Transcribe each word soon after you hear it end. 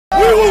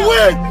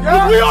day.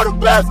 Yeah. We are the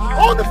best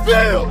on the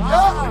field.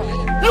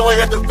 Yeah. And we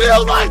hit the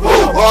field like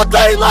all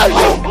day light,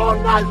 all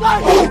night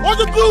light, on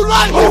the blue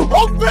light,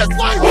 offense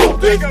light,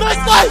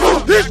 defense light,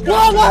 this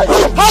squad light,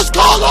 house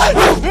call light,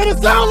 and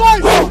the sound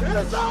light.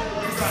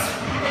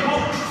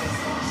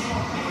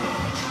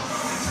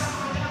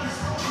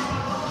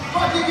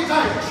 Keep it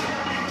tight.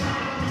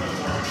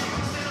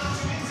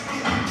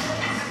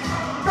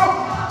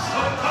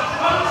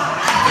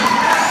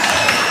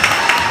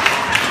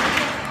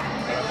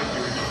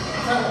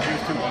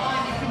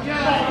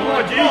 Come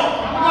on, G.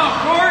 Come on,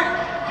 Cory.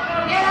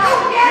 Get up,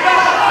 get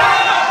up.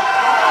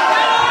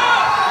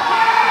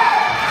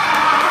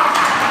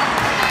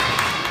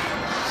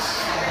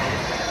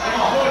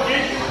 Come on, G.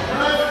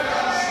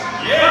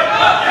 Yeah.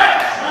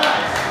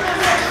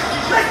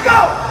 Let's go.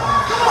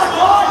 Come on,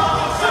 Todd.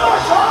 Come on,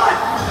 Todd.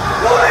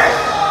 Do it.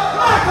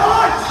 Come on,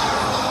 Todd.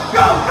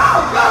 Go, go,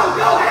 go,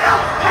 go. Head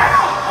up, head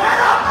up, head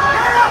up,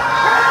 head up,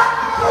 head up.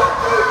 Go,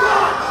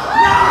 Todd.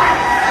 Nice.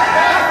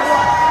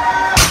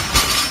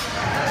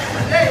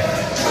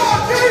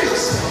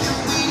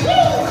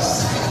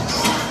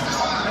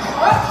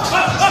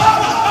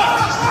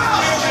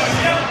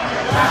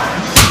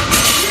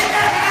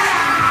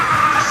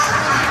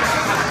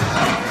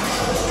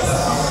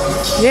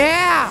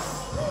 Yeah!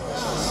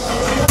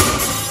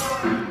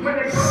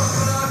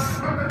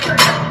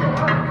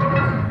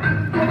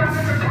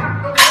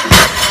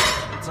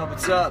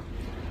 What's up?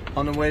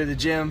 On the way to the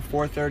gym,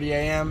 4:30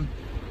 a.m.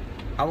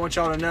 I want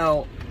y'all to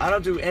know, I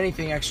don't do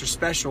anything extra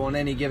special on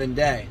any given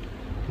day,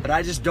 but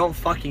I just don't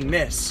fucking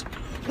miss.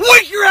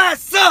 Wake your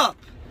ass up!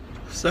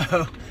 So,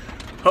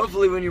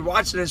 hopefully when you're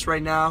watching this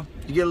right now,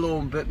 you get a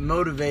little bit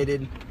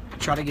motivated,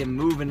 try to get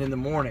moving in the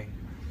morning.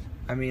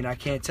 I mean, I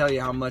can't tell you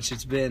how much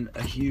it's been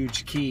a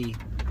huge key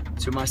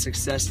to my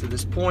success to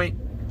this point.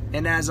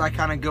 And as I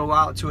kind of go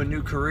out to a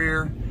new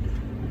career,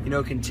 you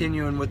know,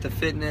 continuing with the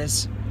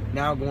fitness,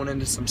 now going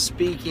into some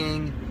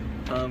speaking,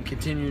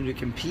 continuing to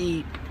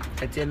compete,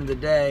 at the end of the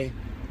day,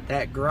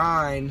 that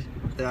grind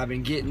that I've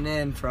been getting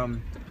in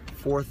from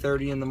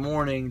 4:30 in the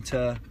morning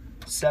to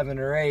 7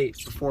 or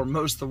 8 before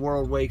most of the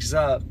world wakes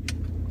up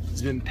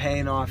has been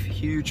paying off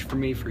huge for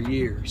me for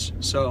years.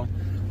 So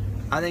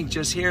I think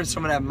just hearing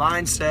some of that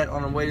mindset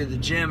on the way to the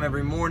gym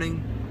every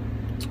morning,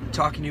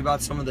 talking to you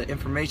about some of the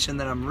information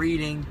that I'm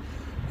reading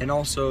and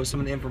also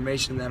some of the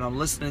information that I'm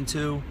listening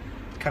to,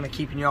 kind of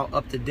keeping y'all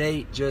up to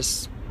date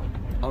just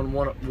on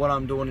what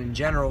I'm doing in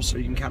general, so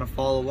you can kind of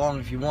follow along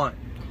if you want.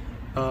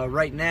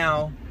 Right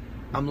now,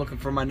 I'm looking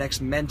for my next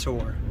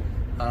mentor.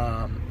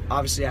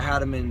 Obviously, I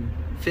had him in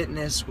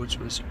fitness, which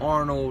was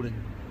Arnold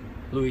and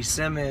Louis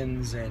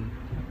Simmons and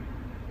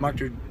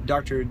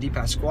Dr. Di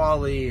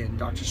Pasquale and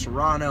Dr.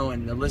 Serrano,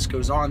 and the list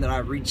goes on that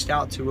I've reached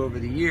out to over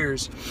the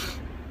years.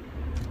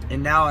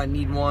 And now I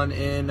need one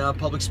in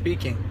public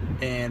speaking.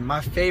 And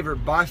my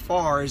favorite by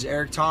far is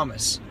Eric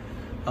Thomas.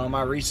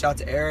 I reached out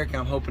to Eric,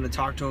 and I'm hoping to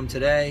talk to him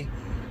today.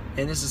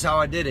 And this is how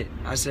I did it.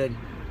 I said,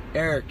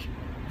 Eric,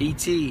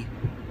 E.T.,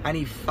 I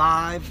need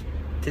 5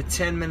 to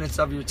 10 minutes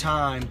of your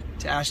time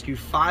to ask you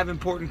 5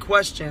 important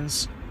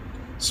questions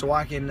so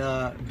I can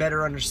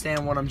better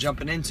understand what I'm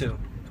jumping into.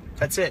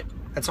 That's it.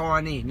 That's all I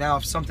need. Now,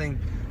 if something,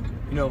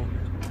 you know,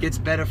 gets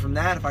better from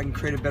that, if I can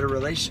create a better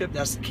relationship,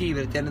 that's the key.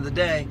 But at the end of the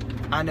day,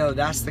 I know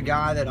that's the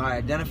guy that I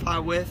identify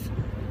with.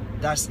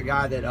 That's the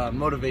guy that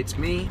motivates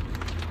me,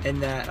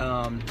 and that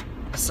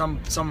some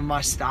of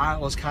my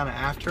style is kind of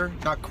after.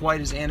 Not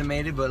quite as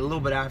animated, but a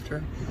little bit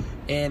after.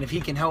 And if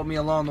he can help me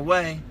along the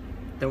way,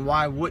 then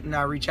why wouldn't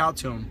I reach out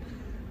to him?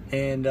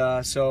 And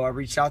so I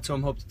reached out to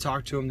him, hope to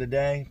talk to him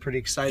today. Pretty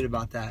excited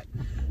about that.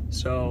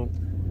 So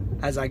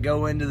as I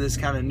go into this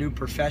kind of new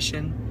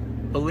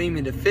profession, believe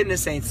me, the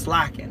fitness ain't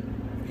slacking,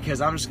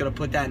 because I'm just gonna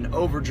put that in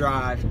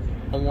overdrive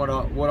on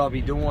what I'll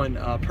be doing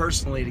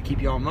personally to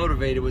keep y'all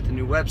motivated with the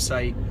new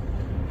website.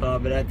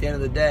 But at the end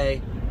of the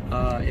day,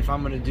 if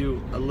I'm gonna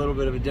do a little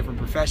bit of a different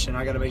profession,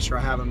 I gotta make sure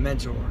I have a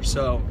mentor.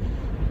 So,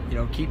 you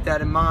know, keep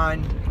that in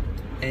mind.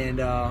 And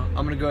I'm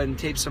gonna go ahead and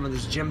tape some of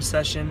this gym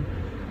session,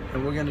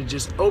 and we're gonna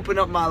just open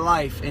up my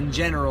life in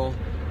general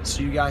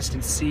so you guys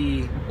can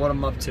see what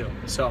I'm up to.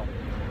 So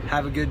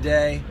have a good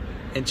day,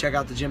 and check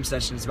out the gym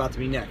session. It's about to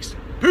be next.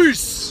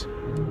 Peace!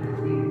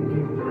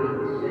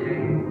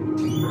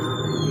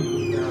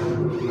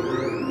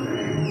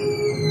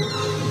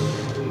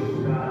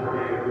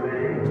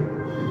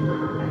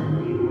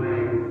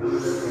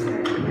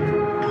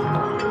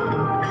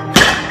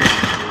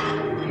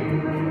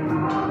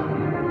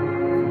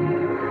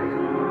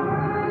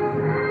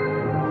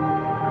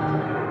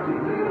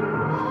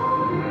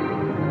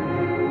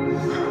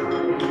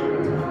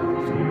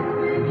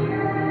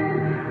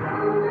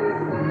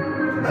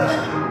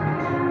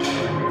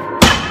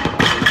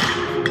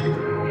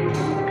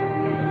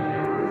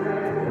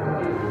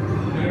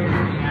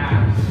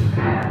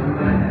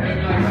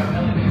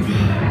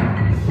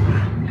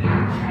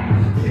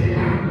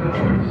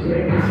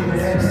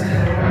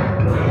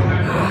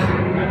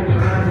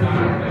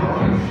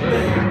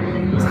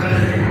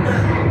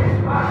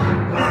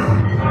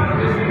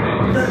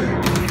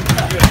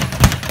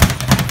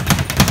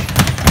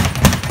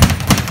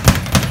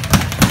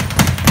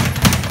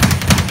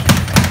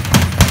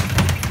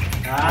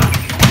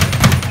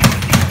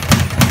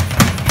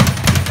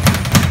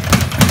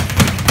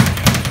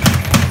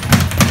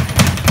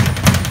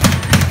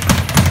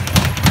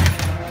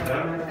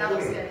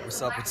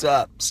 What's up? What's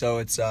up? So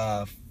it's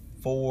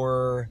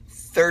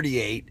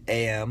 4:38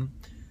 a.m.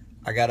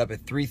 I got up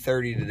at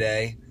 3:30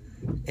 today,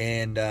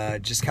 and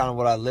just kind of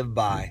what I live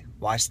by.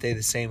 Why stay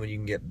the same when you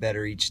can get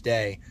better each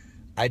day?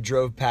 I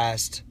drove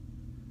past,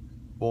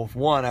 well,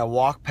 one, I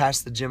walked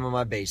past the gym in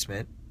my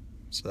basement,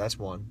 so that's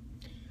one.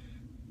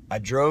 I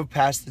drove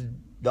past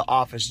the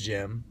office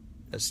gym,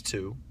 that's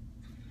two.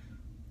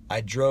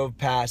 I drove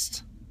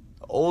past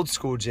the old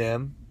school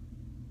gym,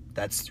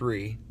 that's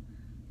three.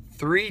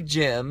 3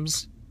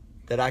 gyms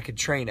that I could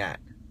train at.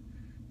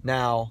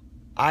 Now,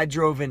 I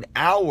drove an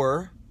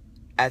hour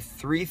at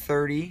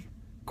 3:30,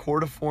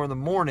 3:45 in the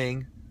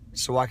morning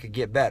so I could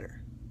get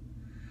better.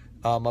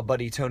 My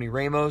buddy Tony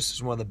Ramos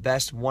is one of the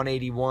best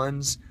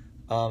 181s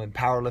in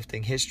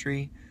powerlifting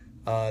history.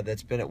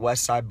 That's been at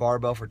Westside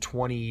Barbell for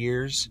 20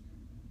 years.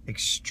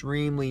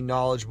 Extremely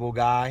knowledgeable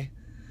guy.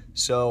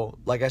 So,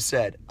 like I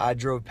said, I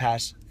drove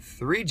past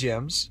 3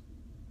 gyms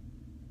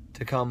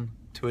to come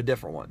to a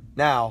different one.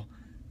 Now,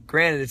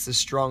 granted, it's the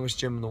strongest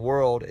gym in the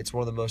world. It's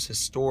one of the most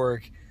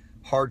historic,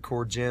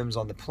 hardcore gyms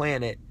on the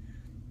planet.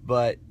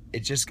 But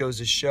it just goes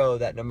to show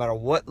that no matter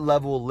what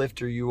level of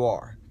lifter you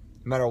are,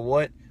 no matter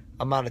what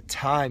amount of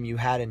time you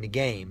had in the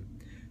game,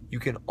 you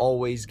can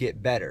always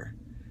get better.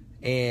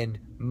 And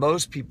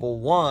most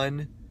people,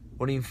 one,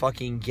 wouldn't even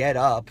fucking get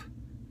up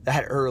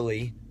that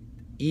early,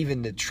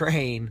 even to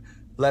train,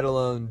 let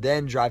alone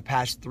then drive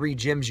past 3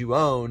 gyms you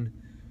own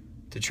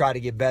to try to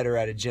get better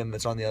at a gym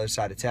that's on the other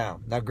side of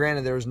town. Now,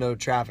 granted, there was no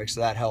traffic,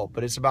 so that helped,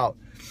 but it's about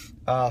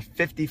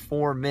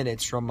 54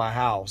 minutes from my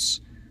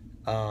house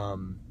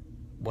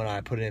when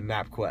I put it in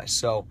MapQuest.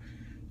 So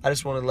I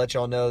just wanted to let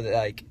y'all know that,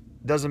 like,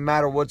 doesn't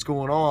matter what's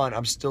going on,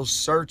 I'm still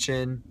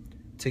searching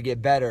to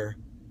get better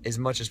as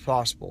much as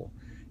possible.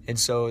 And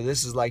so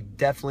this is like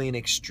definitely an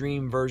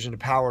extreme version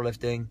of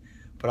powerlifting,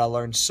 but I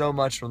learned so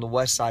much from the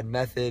Westside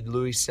Method,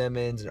 Louis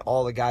Simmons, and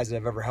all the guys that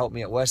have ever helped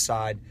me at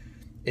Westside.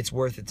 It's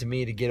worth it to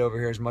me to get over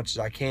here as much as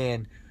I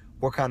can.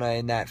 We're kind of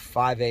in that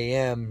 5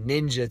 a.m.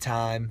 ninja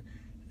time.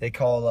 They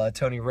call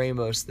Tony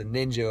Ramos the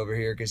ninja over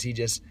here because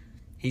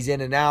he's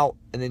in and out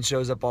and then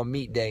shows up on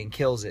meet day and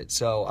kills it.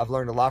 So I've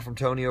learned a lot from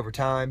Tony over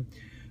time.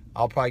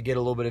 I'll probably get a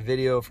little bit of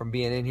video from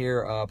being in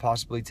here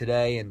possibly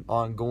today and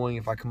ongoing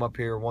if I come up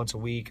here once a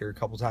week or a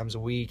couple times a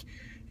week.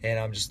 And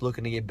I'm just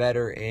looking to get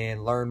better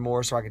and learn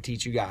more so I can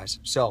teach you guys.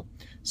 So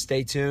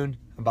stay tuned.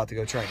 I'm about to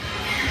go train.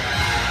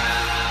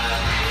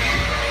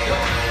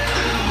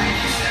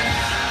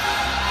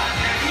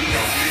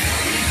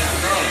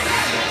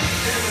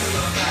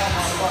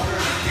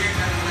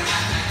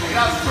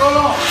 Now scroll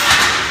on.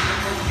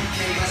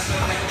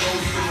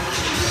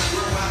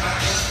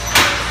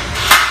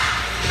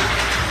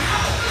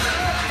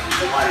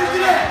 You wanted to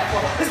that.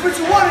 That's what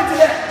you wanted to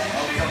that.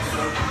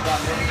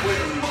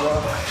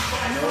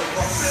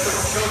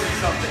 Show me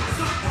something.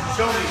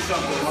 Show me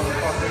something,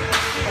 motherfucker.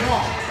 Come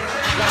on.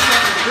 You got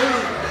something to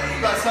prove.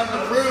 You got something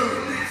to prove.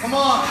 Come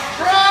on.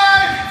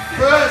 Brian!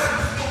 Chris!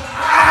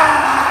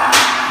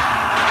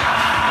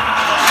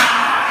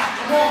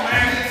 Come on,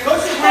 man. Don't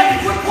you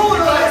fucking quit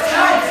pulling on this,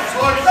 guys.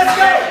 Let's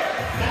go.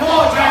 Come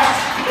on, Josh.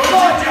 Come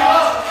on,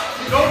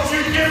 Josh. Don't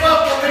you give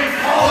up on me. Oh,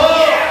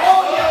 yeah.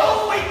 Oh, yeah.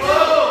 Oh, wait.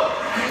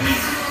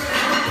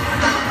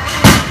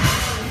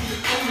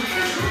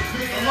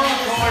 Come on,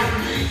 boy.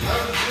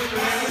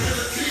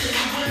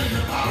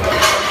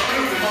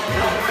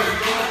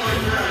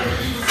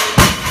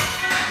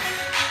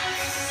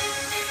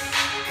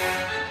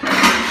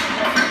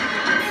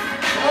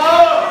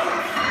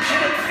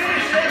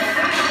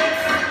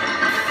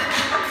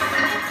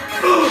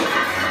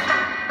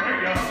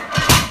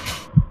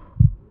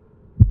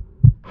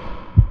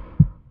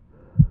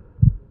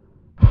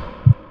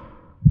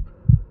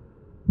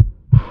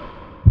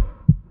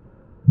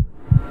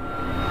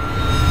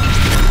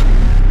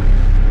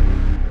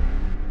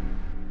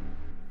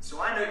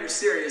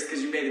 Serious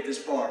because you made it this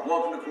far.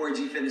 Welcome to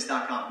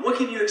CoryGFitness.com. What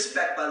can you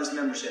expect by this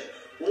membership?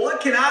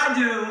 What can I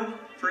do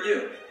for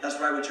you? That's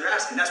right, what you're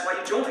asking. That's why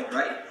you joined,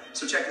 right?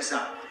 So check this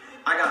out.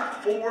 I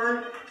got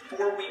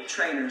 4-week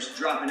trainers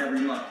dropping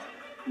every month.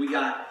 We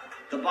got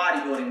the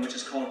bodybuilding, which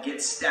is called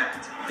Get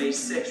Stacked, phase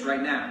 6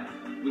 right now.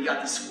 We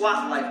got the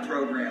Squat Life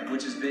program,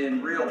 which has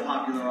been real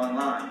popular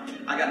online.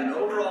 I got an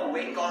overall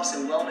weight loss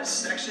and wellness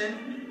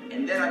section,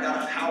 and then I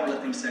got a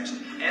powerlifting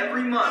section.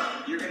 Every month,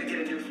 you're gonna get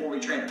a new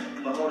 4-week trainer.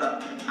 But hold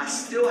up, I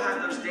still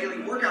have those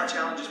daily workout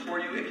challenges for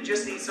you if you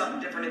just need something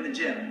different in the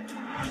gym.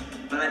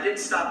 But I didn't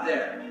stop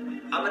there.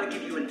 I'm gonna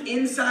give you an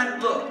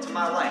inside look to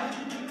my life,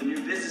 the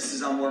new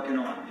businesses I'm working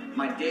on,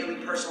 my daily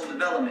personal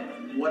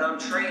development, what I'm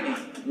training,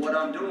 what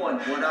I'm doing,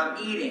 what I'm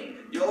eating.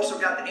 You also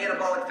got the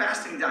anabolic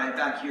fasting diet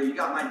back here. You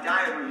got my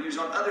diet reviews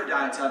on other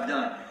diets I've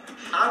done.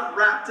 I've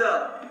wrapped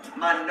up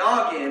my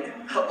noggin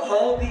of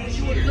all these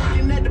years.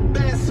 Looking at the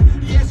best,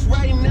 yes,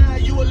 right now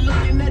you are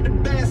looking at the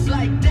best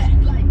like that.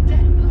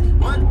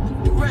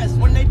 The rest,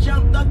 when they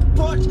jumped off the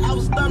porch, I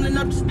was stumbling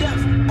up the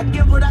steps. I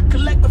give what I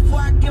collect before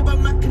I give up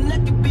my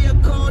connect. It be a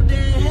cold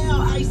day in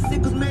hell,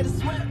 icicles made of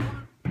sweat.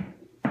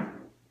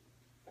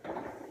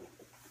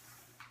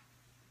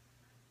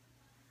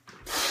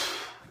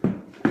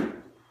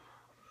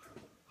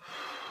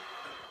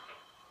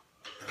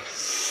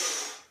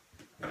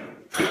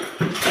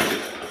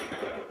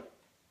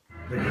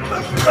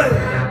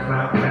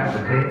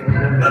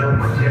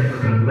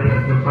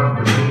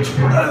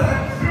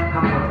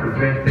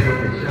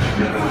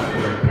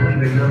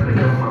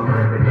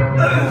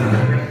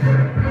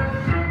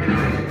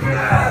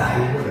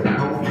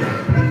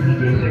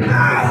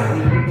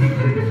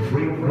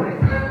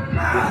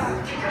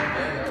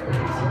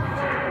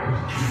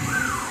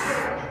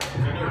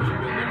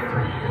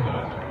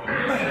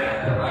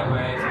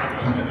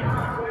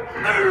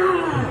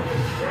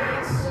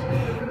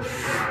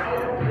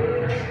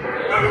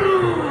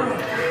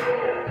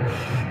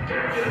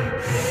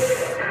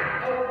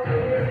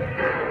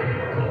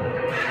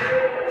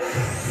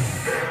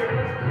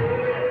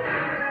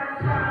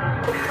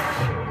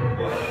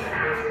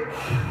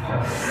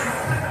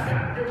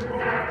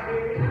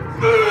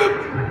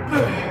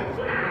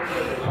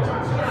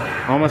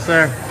 Almost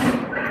there.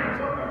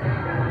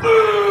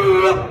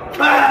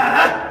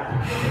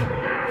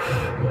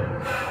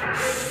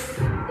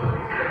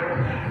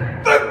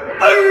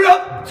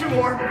 2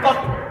 more. Fuck.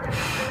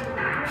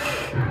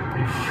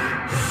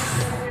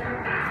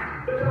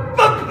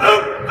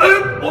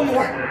 One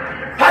more.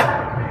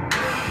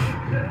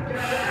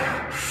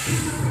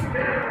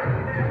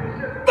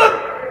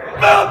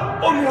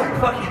 One more.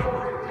 Fuck you.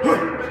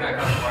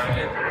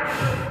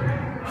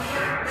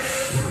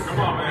 Come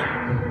on, man.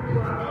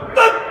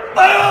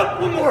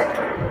 One more.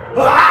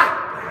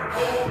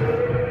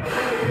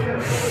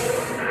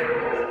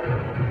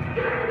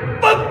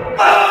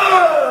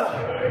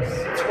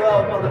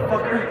 12,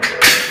 motherfucker.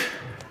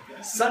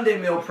 Sunday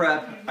meal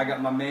prep. I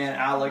got my man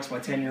Alex, my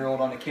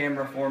 10-year-old, on the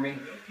camera for me.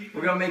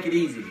 We're gonna make it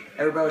easy.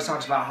 Everybody always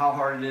talks about how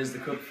hard it is to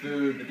cook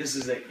food, but this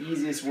is the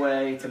easiest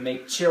way to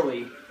make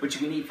chili, which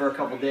you can eat for a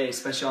couple days,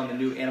 especially on the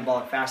new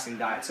anabolic fasting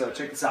diet. So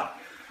check this out.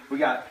 We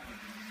got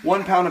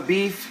 1 pound of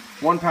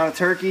beef, 1 pound of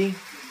turkey.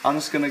 I'm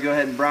just gonna go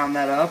ahead and brown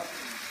that up.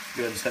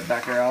 Go ahead and step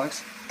back there,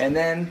 Alex. And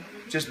then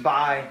just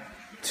buy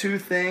 2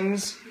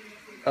 things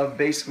of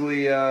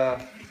basically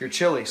your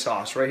chili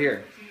sauce right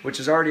here, which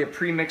is already a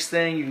pre-mixed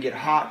thing. You can get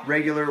hot,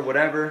 regular,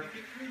 whatever.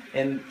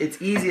 And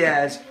it's easy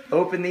as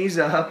open these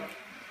up,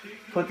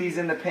 put these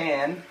in the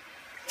pan,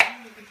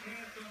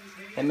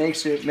 and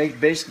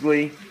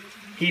basically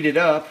heat it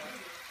up.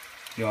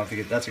 You'll have to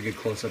get, that's a good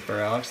close-up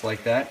there, Alex,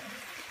 like that.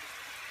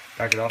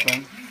 Back it off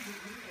then.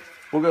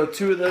 We'll go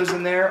 2 of those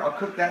in there. I'll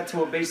cook that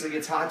till it basically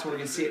gets hot, till we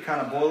can see it kind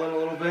of boiling a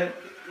little bit.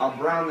 I'll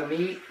brown the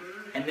meat,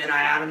 and then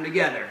I add them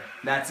together.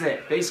 That's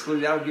it. Basically,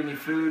 that'll give me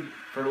food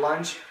for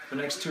lunch for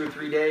the next 2 or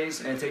 3 days,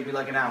 and it'll take me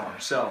like an hour.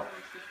 So,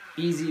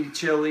 easy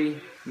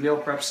chili, meal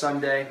prep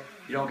Sunday.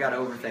 You don't gotta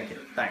overthink it.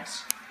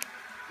 Thanks.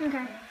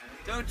 Okay.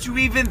 Don't you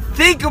even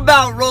think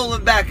about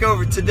rolling back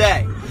over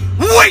today.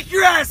 Wake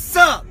your ass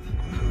up!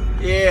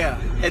 Yeah,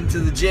 heading to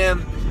the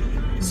gym.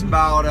 It's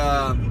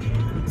about,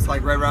 it's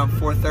like right around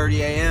 4:30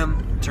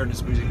 a.m. Turn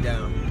this music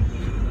down.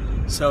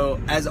 So,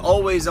 as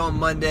always on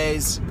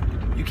Mondays,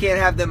 you can't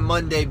have them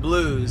Monday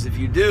blues. If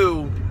you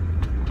do,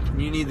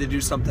 you need to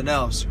do something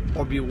else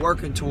or be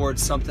working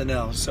towards something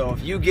else. So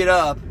if you get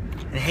up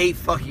and hate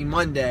fucking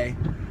Monday,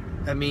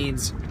 that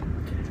means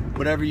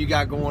whatever you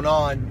got going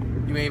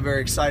on, you ain't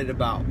very excited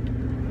about.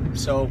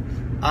 So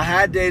I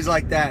had days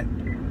like that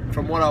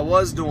from what I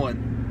was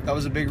doing. That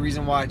was a big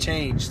reason why I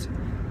changed.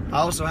 I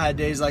also had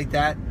days like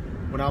that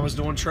when I was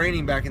doing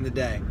training back in the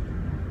day.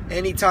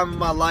 Any time in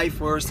my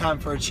life where it's time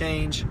for a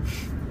change,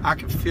 I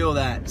can feel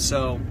that.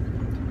 So,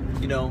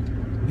 you know,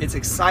 it's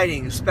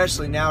exciting,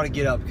 especially now, to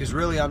get up, because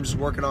really I'm just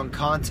working on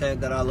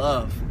content that I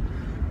love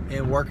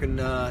and working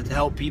to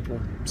help people.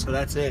 So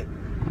that's it.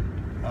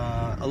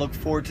 I look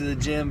forward to the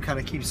gym, kind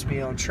of keeps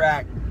me on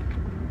track.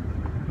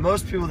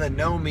 Most people that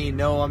know me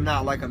know I'm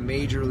not like a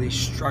majorly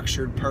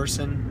structured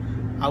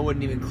person. I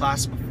wouldn't even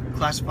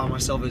classify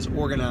myself as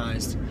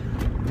organized,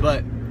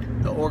 but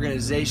the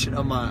organization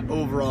of my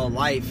overall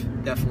life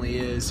definitely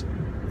is.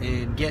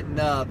 And getting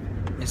up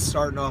and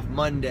starting off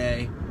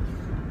Monday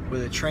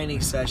with a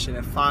training session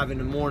at 5 in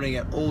the morning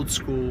at Old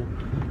School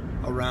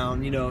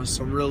around, you know,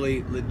 some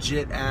really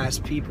legit ass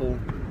people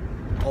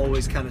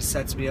always kind of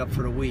sets me up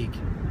for the week.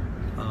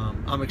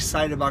 I'm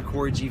excited about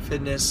Cory G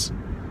Fitness.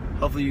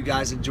 Hopefully you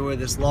guys enjoy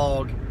this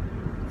log.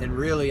 And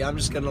really, I'm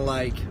just gonna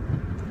like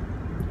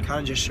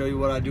kind of just show you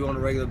what I do on a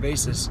regular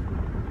basis.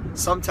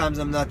 Sometimes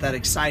I'm not that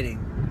exciting.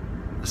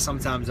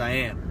 Sometimes I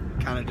am.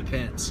 Kind of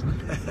depends.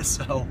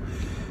 So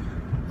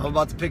I'm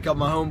about to pick up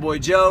my homeboy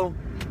Joe.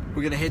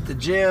 We're gonna hit the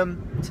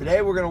gym.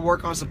 Today we're gonna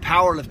work on some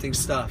powerlifting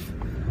stuff.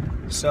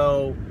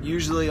 So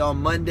usually on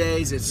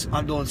Mondays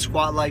I'm doing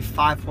Squat Life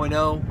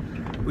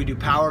 5.0. We do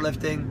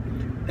powerlifting.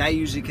 That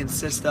usually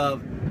consists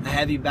of a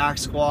heavy back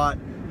squat,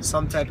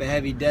 some type of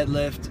heavy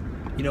deadlift.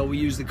 You know, we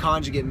use the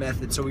conjugate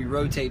method, so we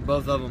rotate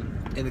both of them.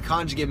 And the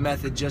conjugate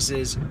method just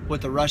is what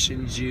the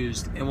Russians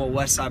used and what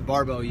Westside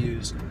Barbell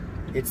used.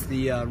 It's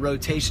the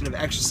rotation of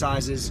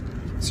exercises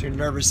so your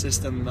nervous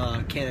system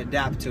can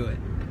adapt to it.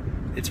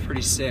 It's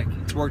pretty sick.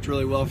 It's worked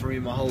really well for me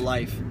my whole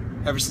life,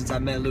 ever since I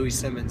met Louis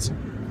Simmons.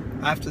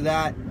 After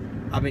that,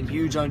 I've been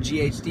huge on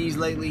GHDs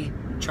lately.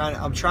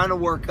 I'm trying to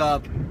work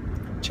up.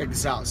 Check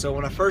this out. So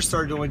when I first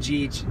started doing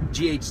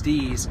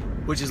GHDs,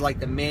 which is like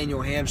the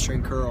manual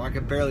hamstring curl, I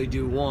could barely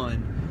do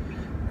one.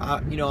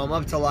 You know, I'm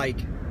up to like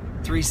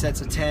 3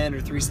 sets of 10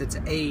 or 3 sets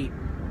of 8.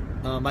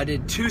 I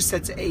did 2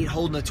 sets of 8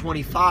 holding a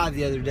 25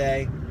 the other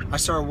day. I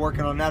started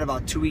working on that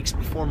about 2 weeks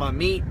before my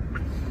meet.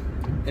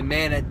 And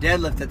man, that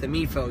deadlift at the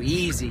meet felt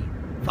easy.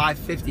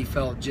 550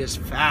 felt just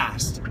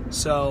fast.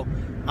 So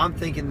I'm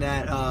thinking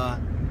that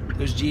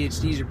those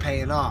GHDs are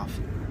paying off.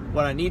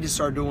 What I need to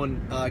start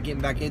doing,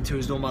 getting back into,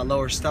 is doing my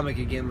lower stomach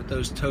again with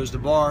those toes to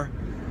bar.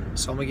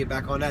 So I'm gonna get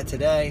back on that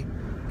today.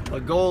 My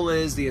goal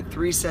is to get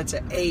 3 sets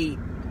of 8,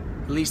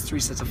 at least 3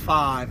 sets of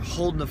 5,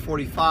 holding the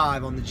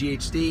 45 on the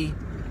GHD,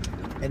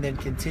 and then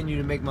continue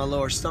to make my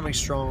lower stomach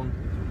strong.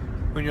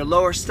 When your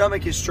lower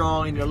stomach is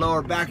strong and your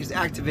lower back is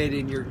activated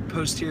and your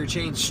posterior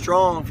chain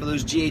strong for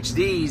those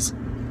GHDs,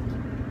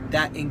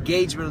 that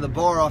engagement of the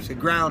bar off the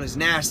ground is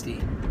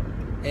nasty.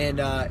 And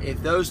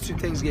if those two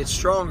things get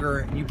stronger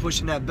and you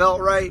pushing that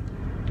belt right,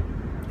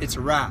 it's a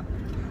wrap.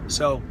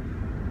 So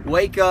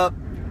wake up,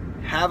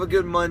 have a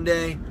good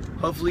Monday.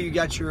 Hopefully you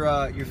got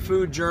your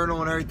food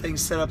journal and everything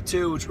set up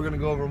too, which we're gonna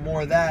go over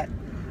more of that.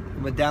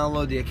 I'm gonna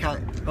download the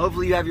account.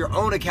 Hopefully you have your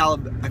own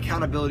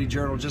accountability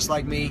journal just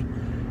like me,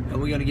 and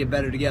we're gonna get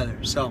better together.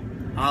 So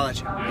I'll let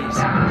you.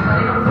 Peace.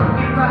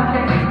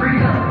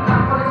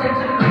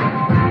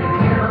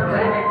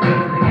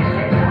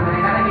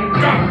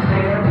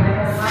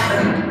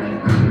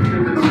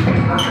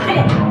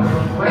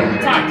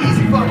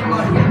 Easy fucking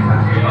money.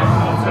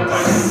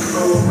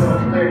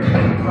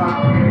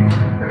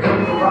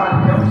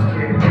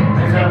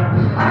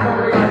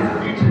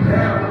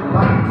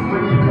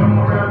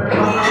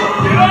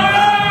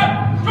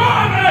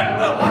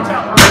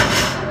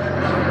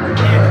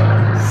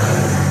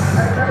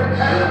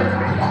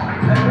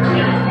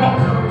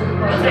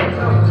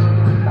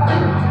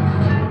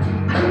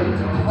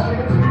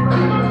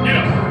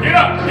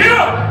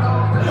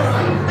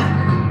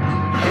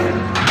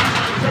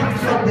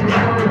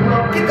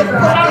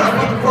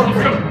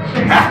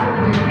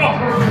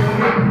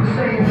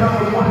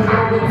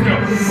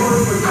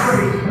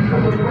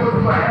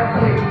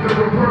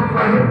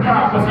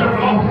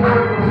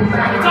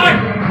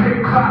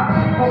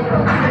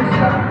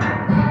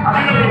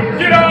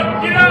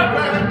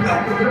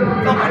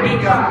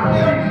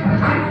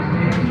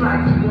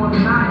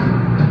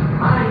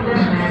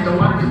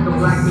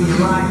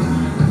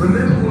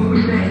 Remember when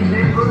we said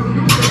never,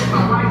 you said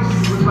my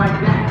life was like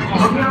that.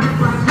 Yeah, I'm just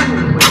like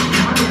you, but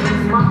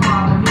my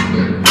father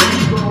needed it.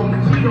 You go and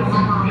cheat on my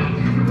mom.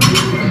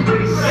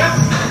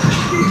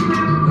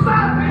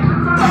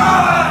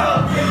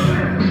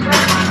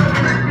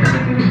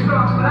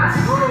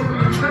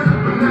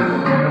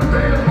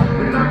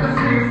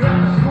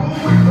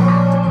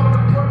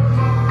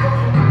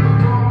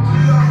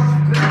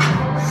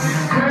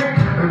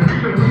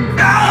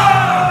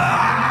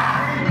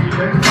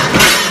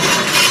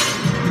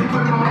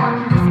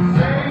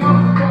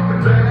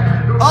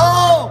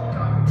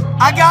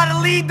 I gotta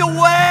lead the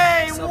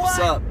way. What's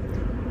up?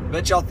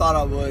 Bet y'all thought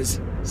I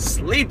was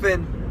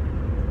sleeping,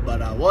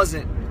 but I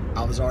wasn't.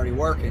 I was already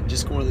working.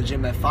 Just going to the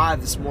gym at 5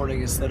 this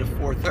morning instead of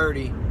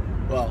 4:30.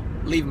 Well,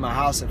 leaving my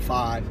house at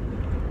 5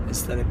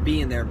 instead of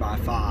being there by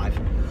 5.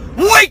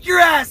 Wake your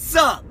ass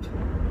up!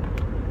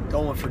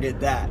 Don't want to forget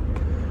that.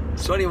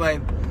 So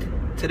anyway,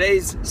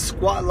 today's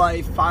Squat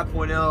Life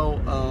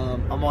 5.0.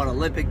 I'm on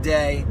Olympic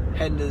day,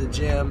 heading to the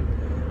gym.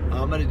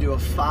 I'm gonna do a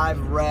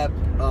 5-rep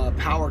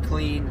power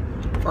clean.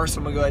 First,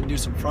 I'm gonna go ahead and do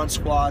some front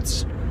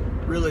squats.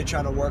 Really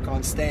trying to work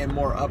on staying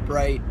more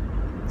upright.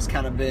 It's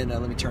kind of been,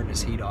 let me turn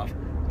this heat off.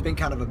 It's been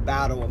kind of a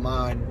battle of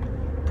mine,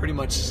 pretty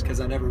much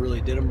because I never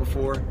really did them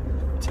before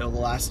until the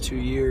last 2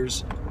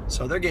 years.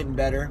 So they're getting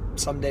better.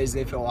 Some days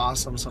they feel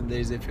awesome, some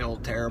days they feel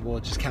terrible.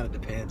 It just kind of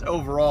depends.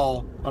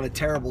 Overall, on a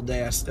terrible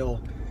day, I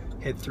still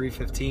hit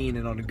 315,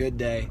 and on a good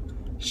day,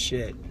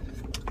 shit,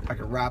 I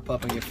could wrap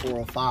up and get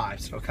 405.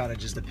 So it kind of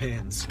just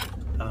depends.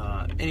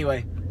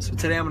 Anyway, so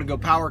today I'm gonna go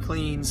power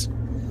cleans,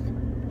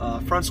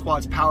 front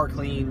squats, power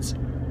cleans,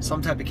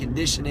 some type of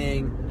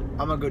conditioning.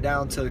 I'm gonna go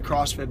down to the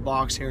CrossFit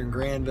box here in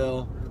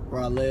Granville,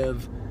 where I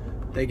live.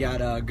 They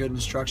got good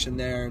instruction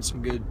there and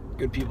some good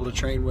people to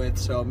train with,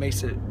 so it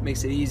makes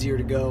it easier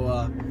to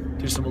go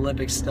do some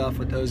Olympic stuff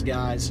with those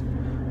guys,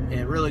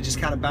 and really just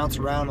kind of bounce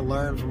around and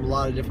learn from a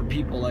lot of different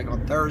people. Like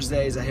on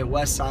Thursdays, I hit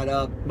West Side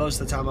up.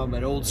 Most of the time, I'm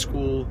at Old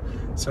School,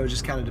 so it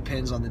just kind of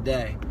depends on the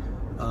day.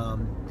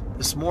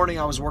 This morning,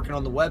 I was working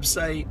on the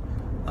website,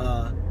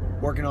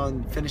 working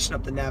on finishing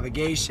up the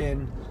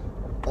navigation,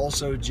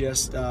 also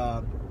just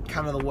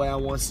kind of the way I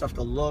want stuff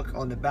to look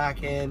on the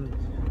back end.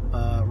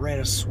 Ran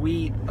a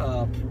sweet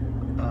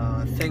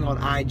thing on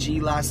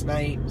IG last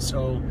night,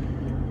 so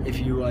if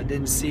you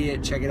didn't see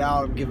it, check it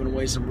out. I'm giving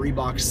away some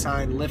Reebok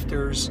signed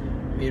lifters.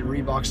 Me and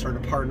Reebok starting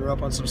to partner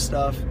up on some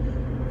stuff,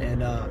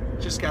 and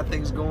just got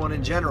things going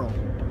in general.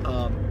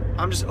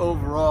 I'm just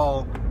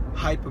overall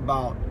hype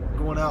about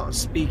going out and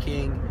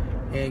speaking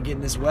and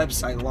getting this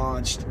website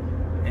launched,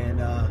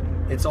 and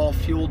it's all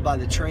fueled by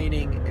the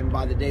training and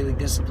by the daily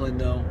discipline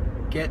though.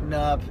 Getting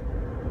up,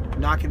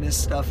 knocking this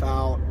stuff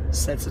out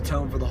sets the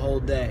tone for the whole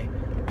day.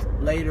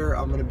 Later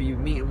I'm going to be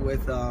meeting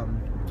with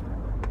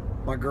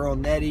My girl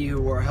Nettie,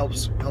 who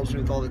helps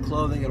me with all the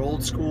clothing at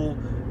Old School,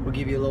 will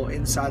give you a little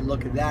inside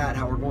look at that,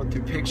 how we're going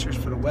through pictures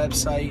for the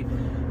website,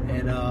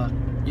 and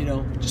you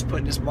know, just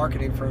putting this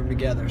marketing firm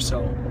together.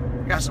 So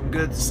got some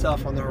good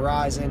stuff on the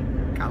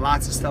horizon, got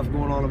lots of stuff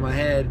going on in my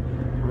head.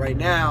 But right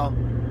now,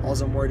 all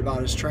I'm worried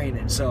about is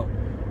training. So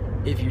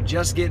if you're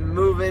just getting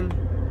moving,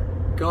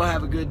 go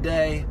have a good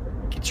day,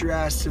 get your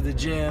ass to the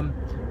gym,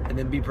 and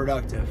then be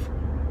productive.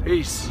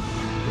 Peace.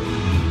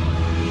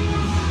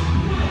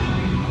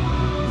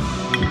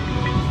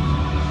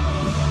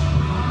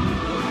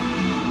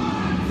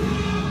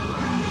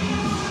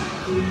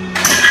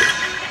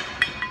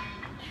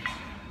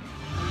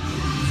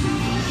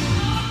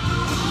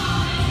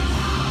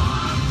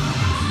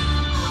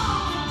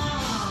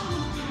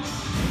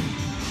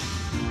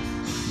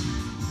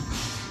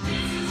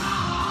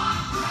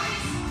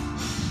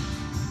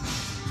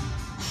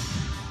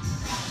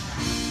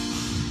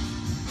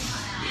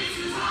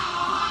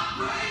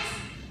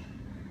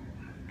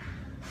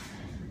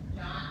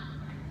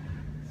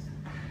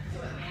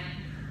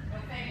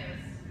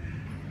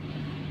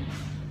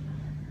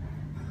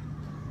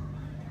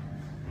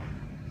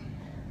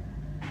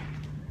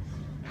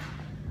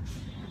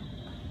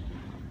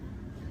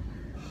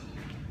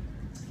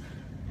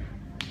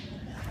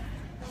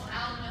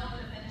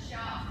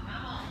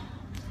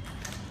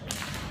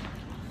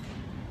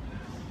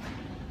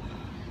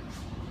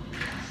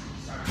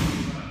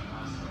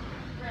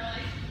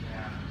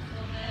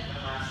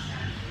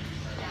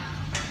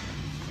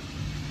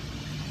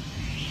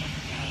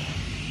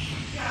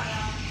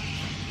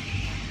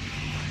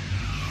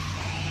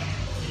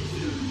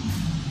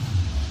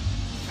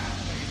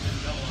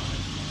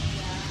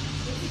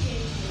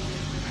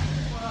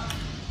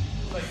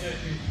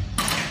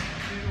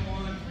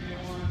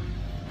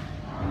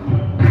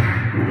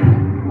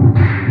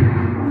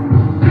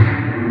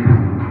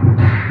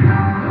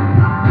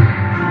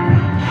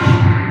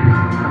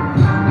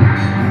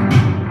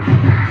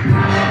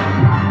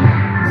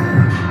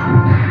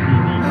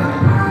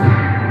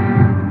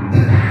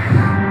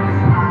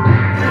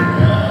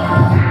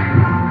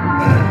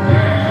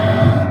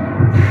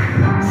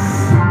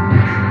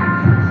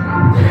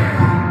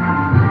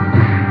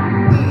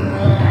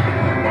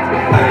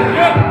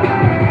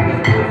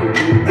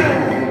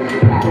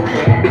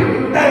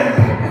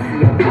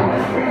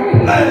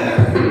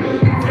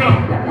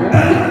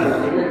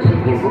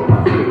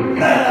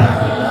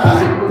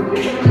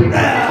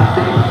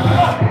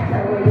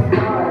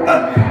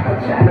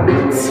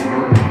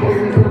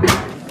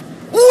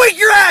 Wake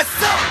your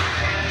ass up!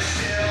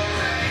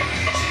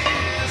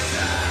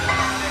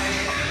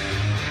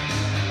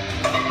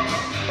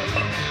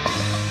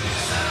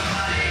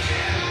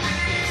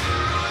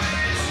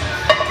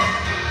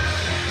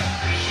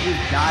 He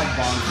dive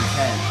bombs his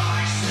head.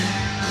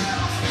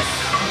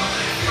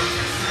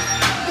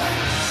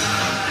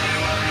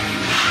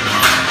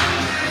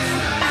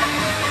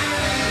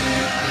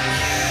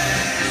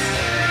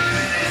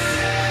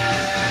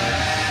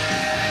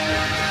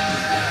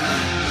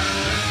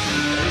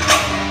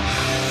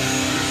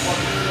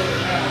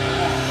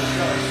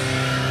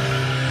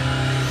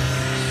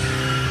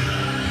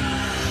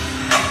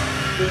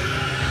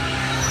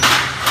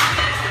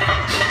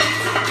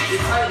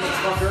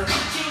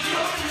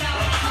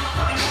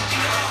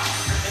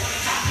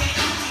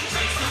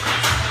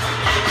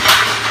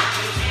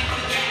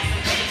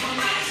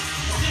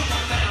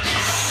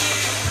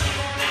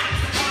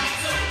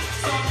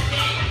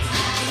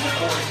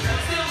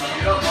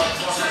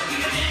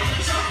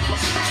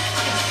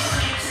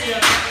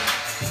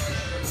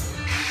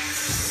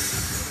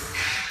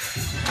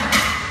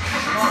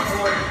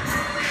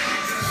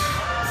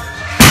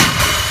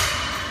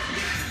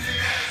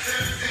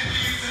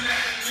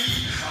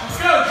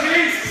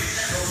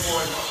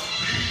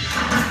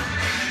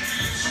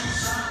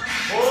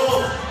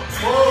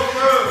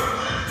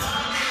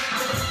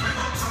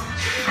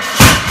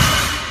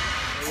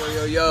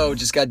 Yo,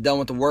 just got done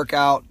with the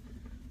workout.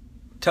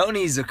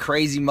 Tony's a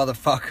crazy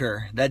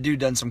motherfucker. That dude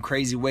done some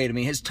crazy weight. I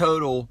mean, his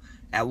total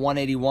at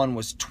 181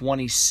 was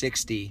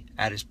 2060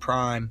 at his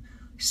prime.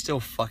 He's still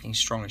fucking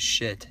strong as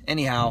shit.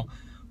 Anyhow,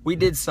 we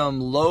did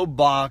some low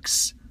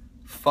box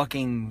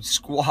fucking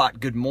squat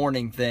good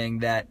morning thing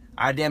that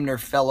I damn near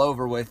fell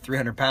over with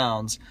 300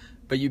 pounds.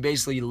 But you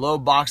basically low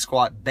box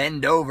squat,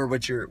 bend over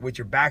with your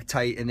back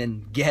tight, and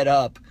then get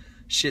up.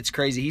 Shit's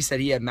crazy. He said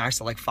he had maxed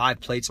at like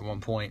 5 plates at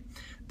one point.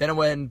 Then I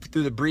went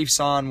through the briefs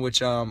on,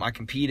 which I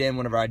compete in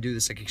whenever I do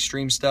this like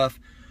extreme stuff.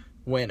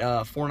 Went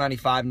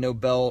 495 no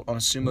belt on a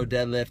sumo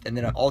deadlift, and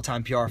then an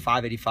all-time PR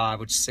 585,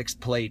 which is 6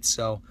 plates.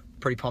 So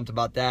pretty pumped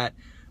about that.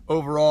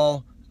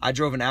 Overall, I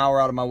drove an hour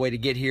out of my way to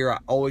get here. I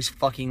always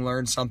fucking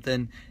learn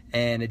something,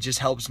 and it just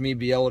helps me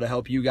be able to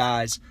help you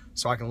guys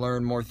so I can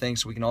learn more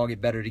things so we can all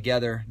get better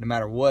together. No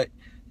matter what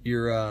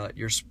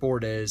your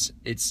sport is,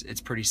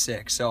 it's pretty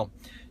sick. So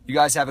you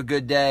guys have a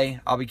good day.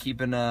 I'll keep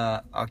you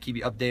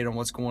updated on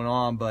what's going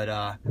on, but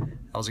that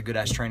was a good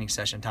ass training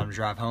session. Time to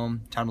drive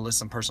home. Time to list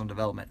some personal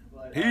development.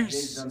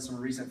 Jay's done some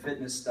recent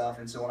fitness stuff,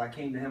 and so when I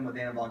came to him with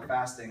anabolic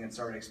fasting and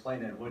started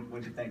explaining it,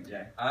 what'd you think,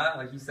 Jay?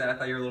 Like you said, I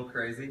thought you were a little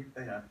crazy.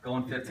 Yeah.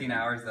 Going 15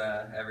 hours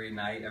every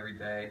night, every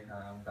day,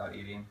 without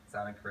eating,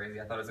 sounded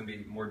crazy. I thought it was going to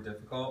be more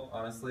difficult,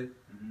 honestly,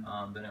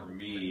 than it For would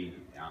me, be.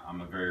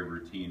 I'm a very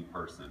routine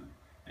person,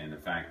 and the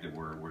fact that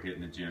we're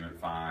hitting the gym at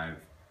 5,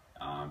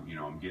 you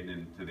know, I'm getting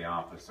into the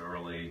office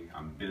early,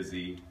 I'm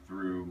busy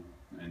through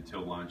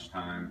until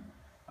lunchtime.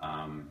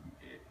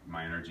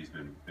 My energy's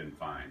been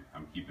fine.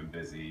 I'm keeping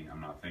busy.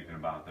 I'm not thinking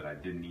about that I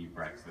didn't eat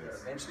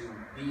breakfast. Eventually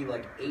be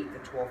like 8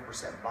 to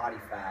 12% body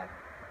fat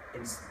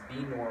and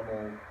be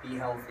normal, be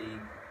healthy,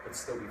 but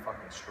still be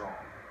fucking strong.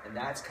 And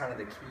that's kind of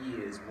the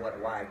key, is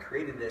why I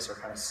created this, or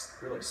kind of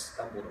really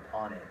stumbled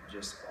upon it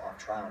just off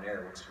trial and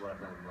error, which is what I've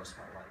done most of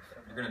my life.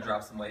 You're going to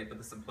drop some weight, but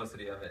the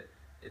simplicity of it,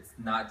 it's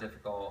not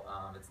difficult.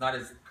 It's not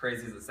as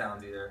crazy as it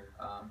sounds either.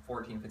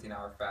 14,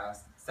 15-hour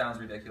fast. Sounds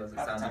ridiculous. It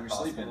sounds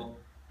impossible.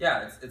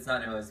 Yeah, it's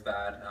not nearly as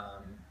bad,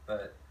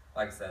 but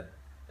like I said,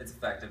 it's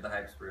effective. The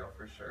hype's real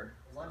for sure.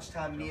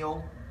 Lunchtime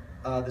meal,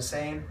 the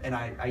same, and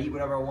I eat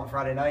whatever I want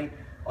Friday night.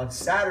 On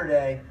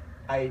Saturday,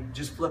 I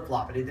just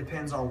flip-flop it. It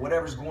depends on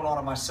whatever's going on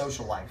in my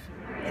social life.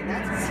 And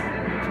that's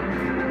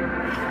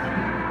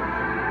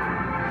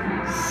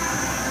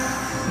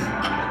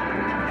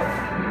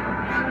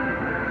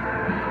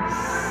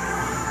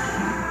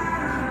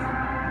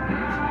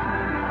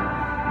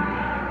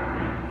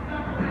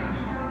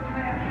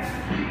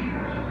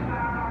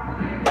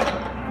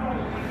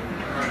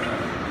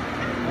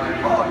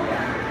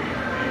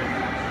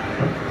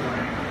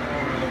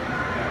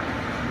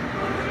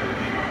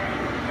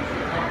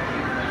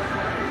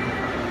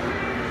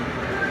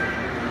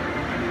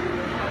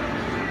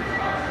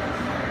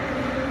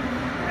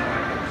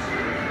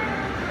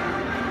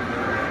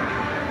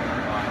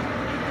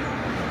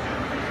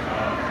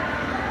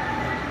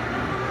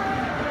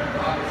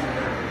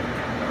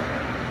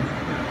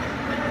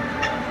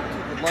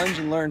lunge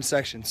and learn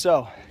section.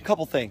 So, a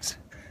couple things.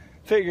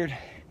 Figured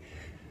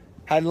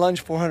I'd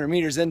lunge 400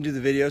 meters, then do the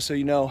video, so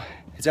you know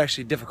it's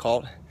actually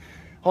difficult.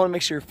 I want to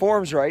make sure your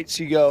form's right,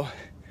 so you go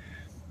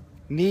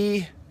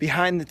knee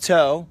behind the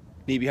toe,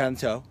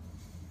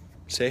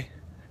 see?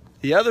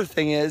 The other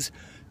thing is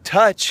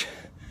touch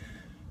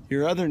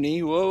your other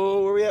knee.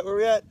 Whoa, where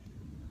we at?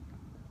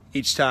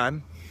 Each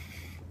time.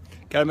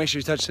 Gotta make sure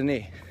you touch the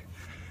knee.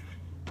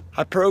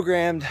 I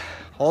programmed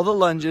all the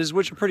lunges,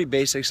 which are pretty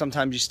basic.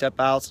 Sometimes you step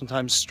out,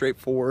 sometimes straight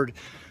forward.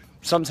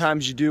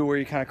 Sometimes you do where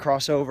you kind of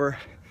cross over.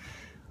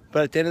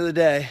 But at the end of the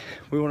day,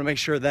 we want to make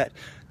sure that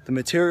the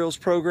material's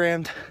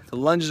programmed, the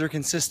lunges are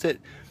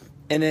consistent,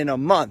 and in a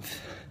month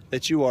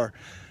that you are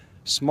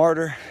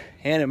smarter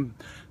and in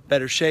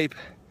better shape,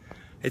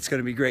 it's going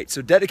to be great.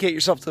 So dedicate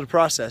yourself to the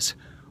process.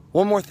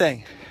 One more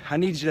thing, I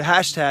need you to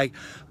hashtag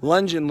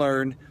lunge and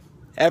learn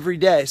every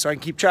day so I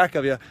can keep track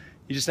of you.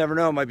 You just never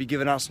know, I might be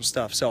giving out some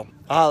stuff. So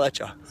I'll let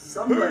you.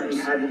 Somebody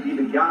had to be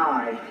the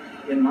guy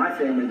in my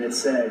family that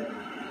said,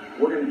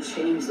 we're going to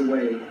change the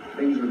way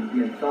things are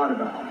being thought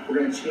about. We're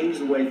going to change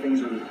the way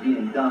things are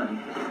being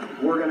done.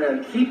 We're going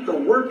to keep the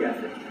work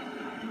ethic,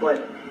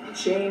 but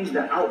change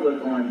the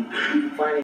outlook on finding